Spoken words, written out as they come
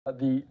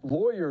The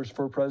lawyers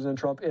for President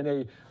Trump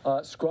in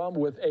a scrum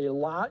with a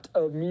lot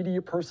of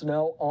media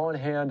personnel on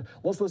hand.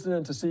 Let's listen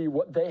in to see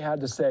what they had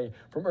to say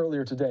from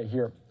earlier today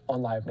here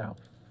on Live Now.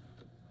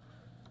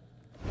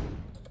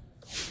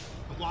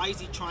 Why is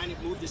he trying to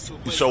move this to a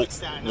place So, like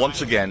Staten Island?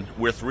 once again,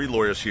 we're three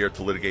lawyers here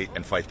to litigate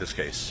and fight this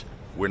case.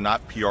 We're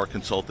not PR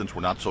consultants.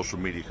 We're not social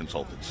media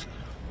consultants.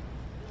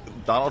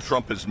 Donald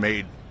Trump has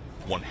made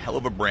one hell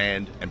of a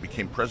brand and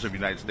became president of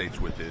the United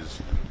States with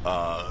his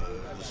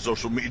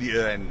social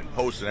media and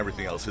posts and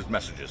everything else, his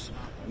messages.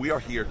 We are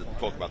here to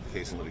talk about the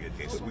case and litigate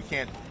cases. We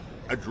can't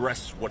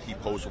address what he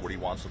posts or what he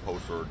wants to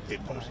post or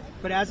did post.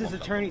 But as his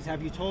attorneys,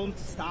 have you told him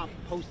to stop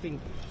posting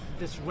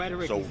this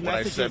rhetoric, So these what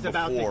I said messages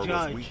about the before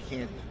judge? was we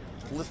can't,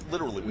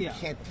 literally, we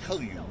can't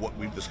tell you what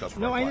we've discussed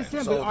with No, our I client.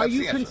 understand, So but are that's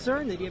you the answer.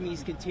 concerned that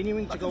he's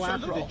continuing to Not go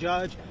concerned after at the all.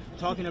 judge,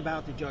 talking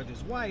about the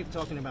judge's wife,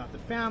 talking about the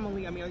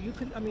family? I mean, are you?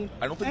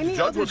 I don't think the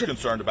judge was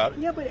concerned about it.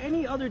 Yeah, but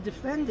any other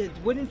defendant,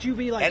 wouldn't you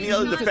be like? Any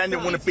other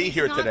defendant wouldn't be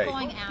here today. He's not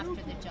going after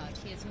the judge.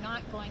 He is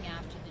not going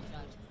after the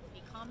judge.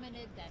 He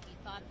commented that he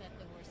thought that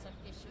there were some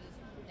issues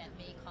that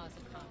may cause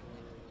a conflict.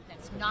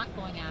 That's not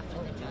going after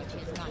the judge. He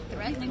is not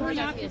threatening the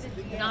judge. He is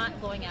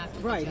not going after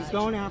the judge. Right, he's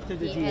going after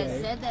the DA. He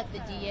has said that the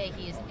DA,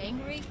 he is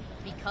angry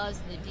because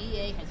the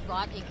DA has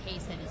brought a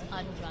case that is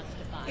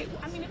unjustified.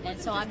 And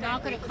so I'm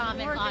not going to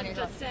comment on it.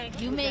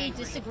 You may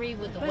disagree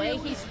with the way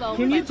he spoke.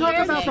 Can you talk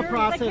but about the here's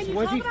process?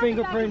 Was he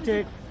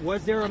fingerprinted?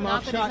 Was there a I'm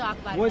not gonna talk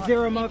mugshot? about Was it.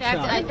 there a In fact,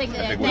 mugshot? I think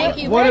that, thank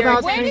you. What very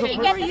about much. Where did he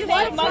get the fingerprints?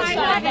 fake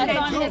mugshot that's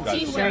on his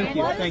t-shirt?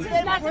 Thank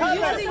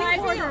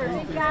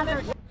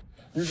you.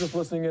 You're just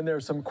listening in there,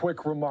 some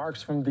quick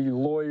remarks from the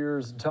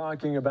lawyers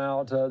talking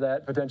about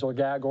that potential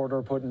gag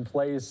order put in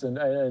place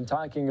and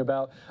talking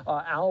about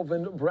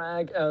Alvin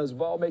Bragg as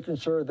well, making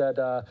sure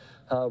that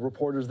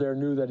reporters there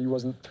knew that he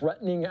wasn't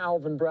threatening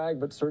Alvin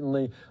Bragg, but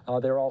certainly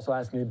they were also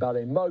asking about a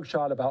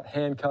mugshot, about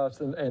handcuffs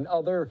and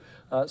other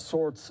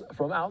sorts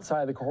from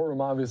outside the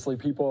courtroom. Obviously,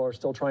 people are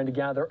still trying to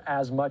gather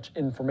as much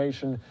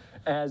information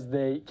as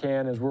they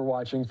can as we're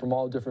watching from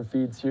all different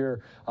feeds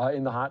here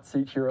in the hot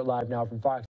seat here at Live Now from Fox.